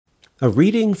A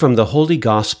reading from the Holy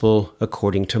Gospel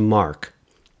according to Mark.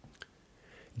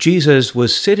 Jesus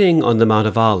was sitting on the Mount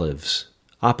of Olives,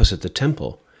 opposite the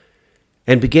temple,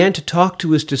 and began to talk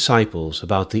to his disciples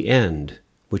about the end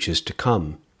which is to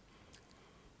come.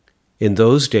 In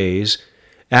those days,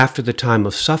 after the time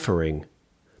of suffering,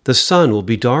 the sun will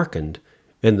be darkened,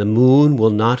 and the moon will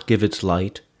not give its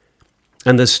light,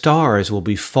 and the stars will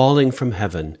be falling from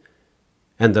heaven,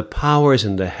 and the powers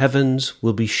in the heavens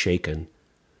will be shaken.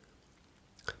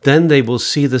 Then they will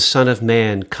see the Son of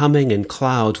Man coming in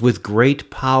clouds with great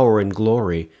power and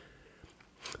glory.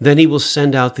 Then he will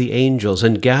send out the angels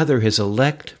and gather his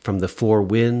elect from the four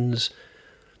winds,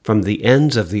 from the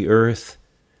ends of the earth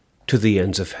to the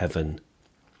ends of heaven.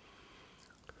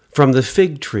 From the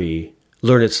fig tree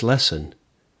learn its lesson.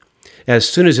 As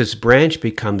soon as its branch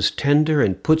becomes tender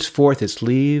and puts forth its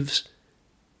leaves,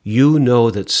 you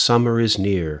know that summer is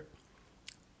near.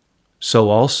 So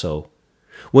also,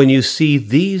 when you see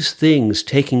these things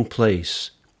taking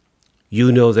place,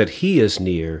 you know that he is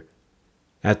near,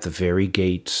 at the very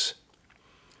gates.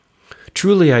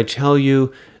 Truly I tell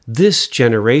you, this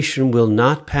generation will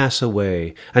not pass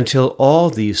away until all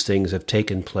these things have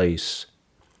taken place.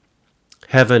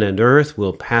 Heaven and earth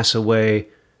will pass away,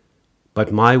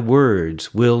 but my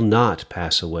words will not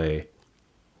pass away.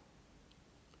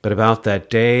 But about that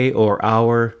day or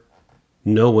hour,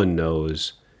 no one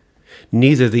knows,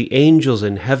 neither the angels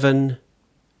in heaven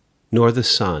nor the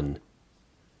Son,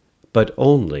 but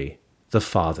only the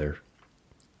Father.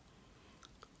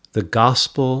 The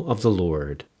Gospel of the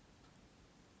Lord.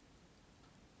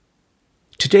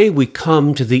 Today we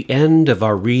come to the end of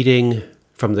our reading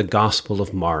from the Gospel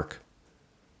of Mark.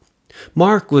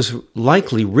 Mark was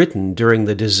likely written during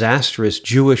the disastrous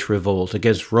Jewish revolt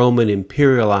against Roman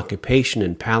imperial occupation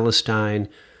in Palestine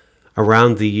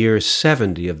around the year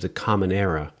 70 of the Common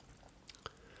Era.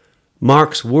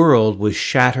 Mark's world was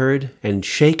shattered and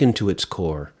shaken to its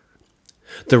core.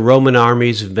 The Roman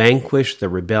armies vanquished the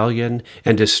rebellion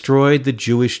and destroyed the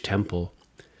Jewish temple,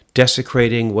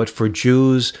 desecrating what for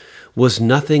Jews was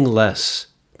nothing less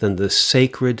than the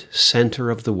sacred center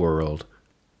of the world.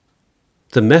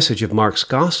 The message of Mark's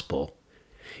Gospel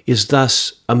is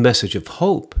thus a message of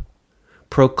hope,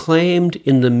 proclaimed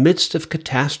in the midst of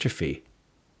catastrophe,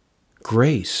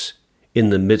 grace in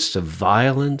the midst of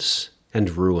violence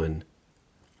and ruin.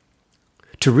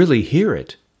 To really hear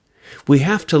it, we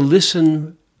have to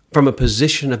listen from a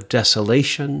position of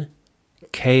desolation,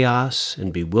 chaos,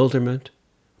 and bewilderment.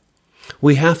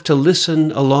 We have to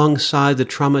listen alongside the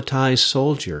traumatized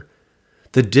soldier,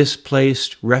 the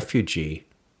displaced refugee,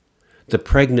 the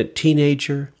pregnant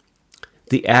teenager,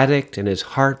 the addict and his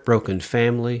heartbroken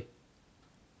family.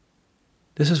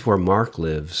 This is where Mark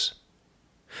lives.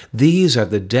 These are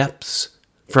the depths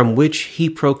from which he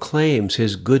proclaims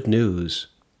his good news.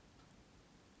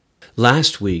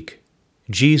 Last week,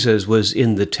 Jesus was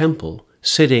in the temple,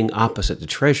 sitting opposite the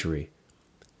treasury.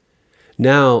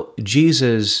 Now,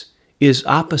 Jesus is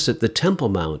opposite the Temple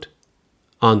Mount,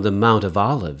 on the Mount of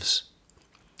Olives.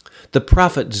 The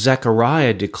prophet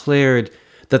Zechariah declared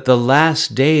that the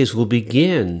last days will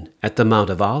begin at the Mount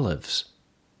of Olives.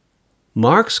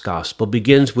 Mark's Gospel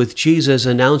begins with Jesus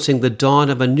announcing the dawn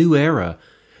of a new era.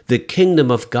 The kingdom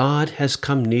of God has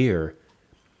come near.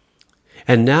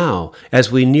 And now,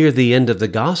 as we near the end of the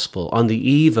Gospel, on the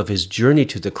eve of his journey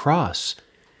to the cross,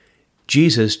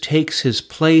 Jesus takes his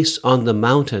place on the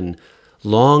mountain,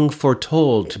 long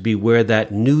foretold to be where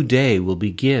that new day will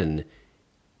begin.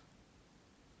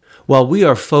 While we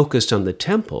are focused on the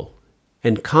temple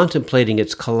and contemplating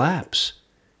its collapse,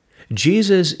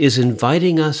 Jesus is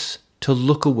inviting us to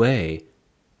look away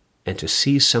and to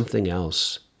see something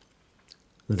else.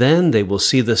 Then they will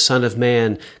see the Son of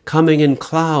Man coming in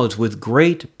clouds with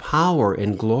great power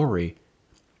and glory.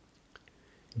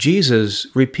 Jesus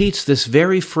repeats this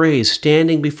very phrase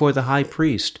standing before the high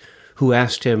priest, who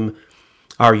asked him,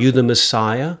 "Are you the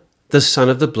Messiah, the Son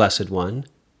of the Blessed One?"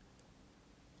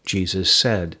 Jesus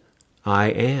said, "I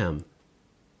am,"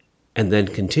 and then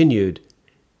continued,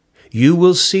 "You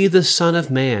will see the Son of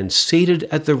Man seated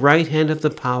at the right hand of the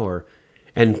power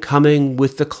and coming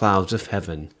with the clouds of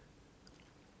heaven."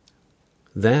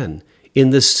 Then,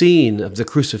 in the scene of the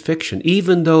crucifixion,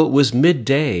 even though it was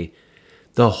midday,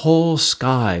 the whole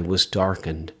sky was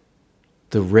darkened,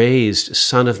 the raised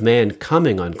Son of Man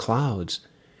coming on clouds.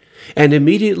 And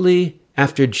immediately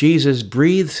after Jesus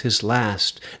breathes his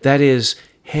last, that is,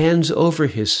 hands over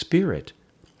his spirit,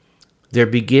 there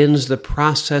begins the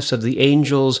process of the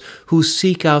angels who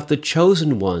seek out the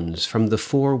chosen ones from the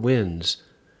four winds.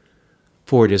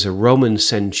 For it is a Roman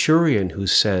centurion who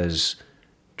says,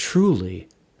 "Truly,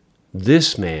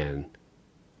 this man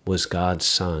was God's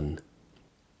Son."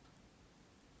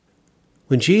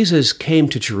 When Jesus came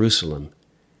to Jerusalem,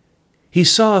 he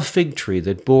saw a fig tree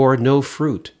that bore no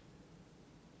fruit,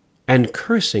 and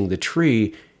cursing the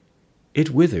tree,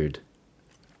 it withered.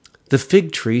 The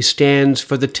fig tree stands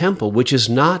for the temple, which is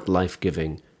not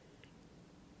life-giving.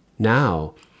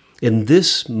 Now, in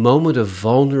this moment of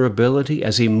vulnerability,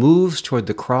 as he moves toward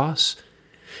the cross,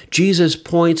 Jesus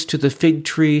points to the fig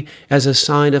tree as a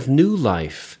sign of new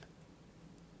life.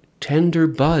 Tender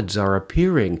buds are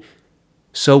appearing,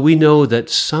 so we know that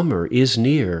summer is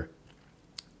near.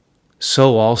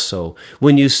 So also,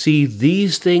 when you see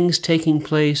these things taking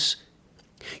place,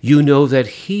 you know that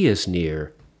he is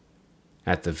near,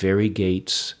 at the very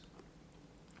gates.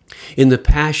 In the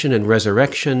passion and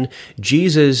resurrection,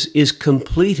 Jesus is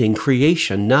completing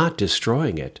creation, not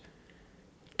destroying it.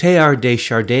 Teilhard de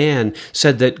Chardin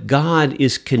said that God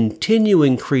is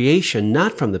continuing creation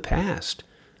not from the past,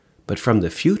 but from the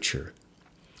future.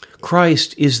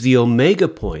 Christ is the omega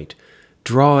point,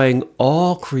 drawing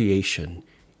all creation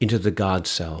into the God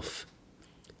self.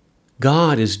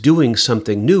 God is doing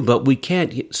something new, but we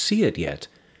can't see it yet.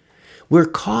 We're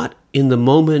caught in the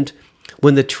moment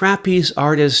when the trapeze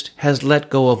artist has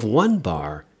let go of one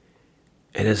bar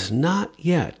and has not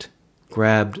yet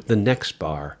grabbed the next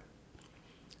bar.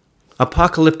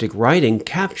 Apocalyptic writing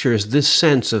captures this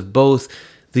sense of both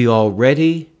the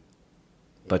already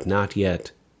but not yet.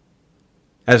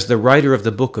 As the writer of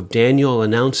the book of Daniel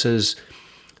announces,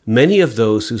 many of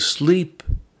those who sleep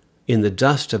in the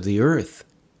dust of the earth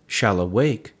shall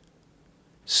awake.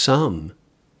 Some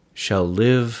shall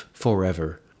live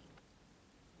forever.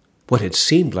 What had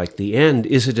seemed like the end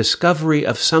is a discovery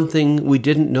of something we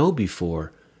didn't know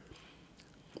before.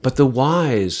 But the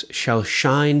wise shall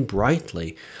shine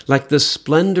brightly like the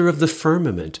splendor of the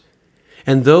firmament,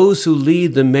 and those who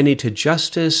lead the many to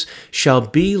justice shall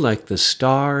be like the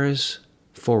stars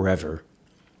forever.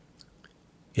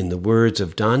 In the words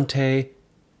of Dante,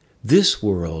 this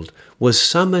world was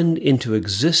summoned into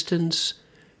existence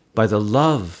by the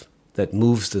love that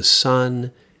moves the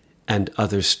sun and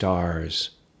other stars.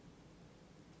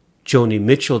 Joni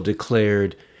Mitchell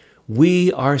declared,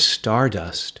 "We are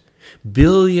stardust,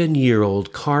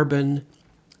 billion-year-old carbon.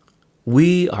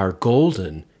 We are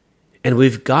golden, and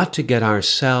we've got to get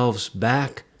ourselves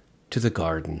back to the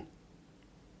garden."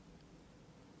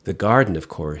 The garden, of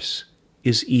course,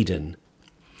 is Eden,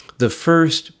 the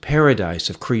first paradise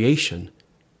of creation.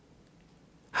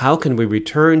 How can we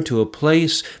return to a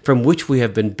place from which we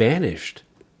have been banished?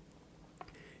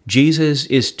 Jesus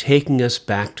is taking us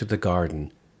back to the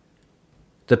garden.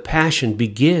 The Passion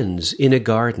begins in a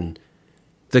garden,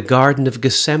 the Garden of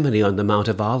Gethsemane on the Mount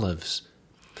of Olives.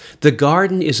 The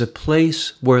garden is a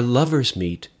place where lovers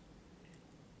meet.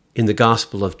 In the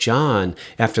Gospel of John,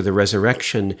 after the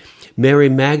resurrection, Mary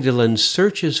Magdalene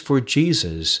searches for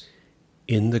Jesus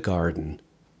in the garden.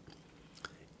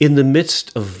 In the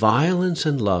midst of violence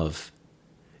and love,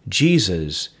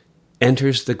 Jesus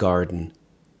enters the garden.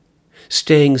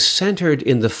 Staying centered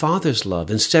in the Father's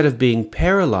love instead of being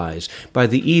paralyzed by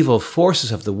the evil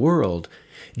forces of the world,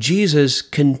 Jesus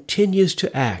continues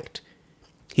to act.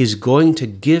 He's going to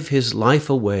give his life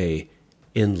away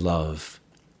in love.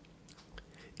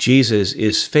 Jesus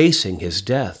is facing his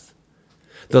death.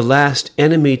 The last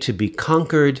enemy to be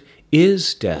conquered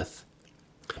is death.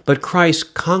 But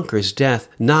Christ conquers death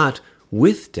not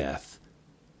with death,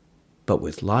 but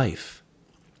with life.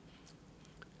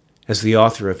 As the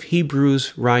author of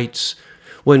Hebrews writes,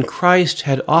 when Christ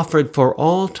had offered for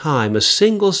all time a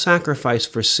single sacrifice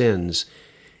for sins,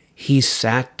 he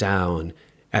sat down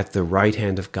at the right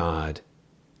hand of God,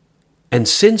 and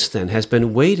since then has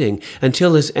been waiting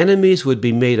until his enemies would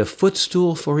be made a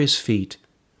footstool for his feet.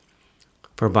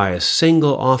 For by a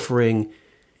single offering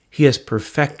he has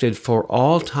perfected for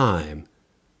all time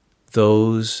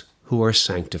those who are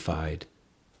sanctified.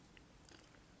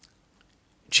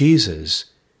 Jesus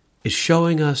is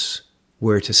showing us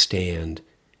where to stand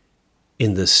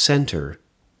in the center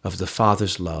of the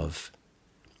Father's love.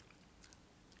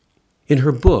 In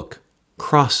her book,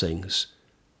 Crossings,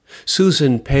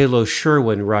 Susan Palo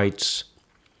Sherwin writes,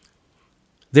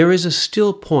 "There is a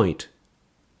still point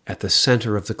at the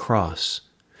center of the cross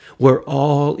where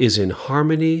all is in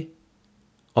harmony,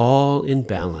 all in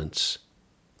balance.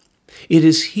 It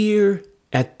is here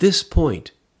at this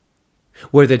point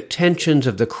where the tensions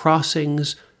of the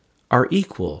crossings are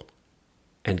equal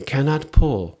and cannot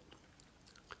pull.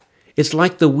 It's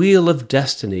like the wheel of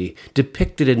destiny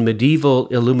depicted in medieval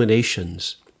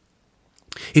illuminations.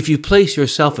 If you place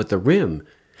yourself at the rim,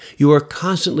 you are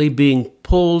constantly being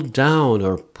pulled down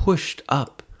or pushed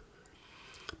up.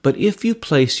 But if you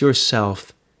place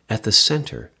yourself at the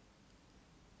center,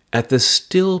 at the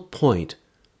still point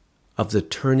of the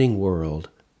turning world,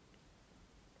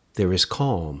 there is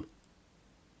calm,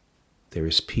 there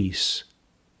is peace.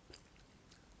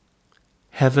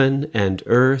 Heaven and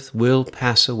earth will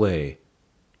pass away,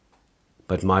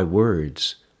 but my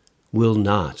words will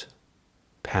not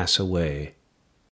pass away.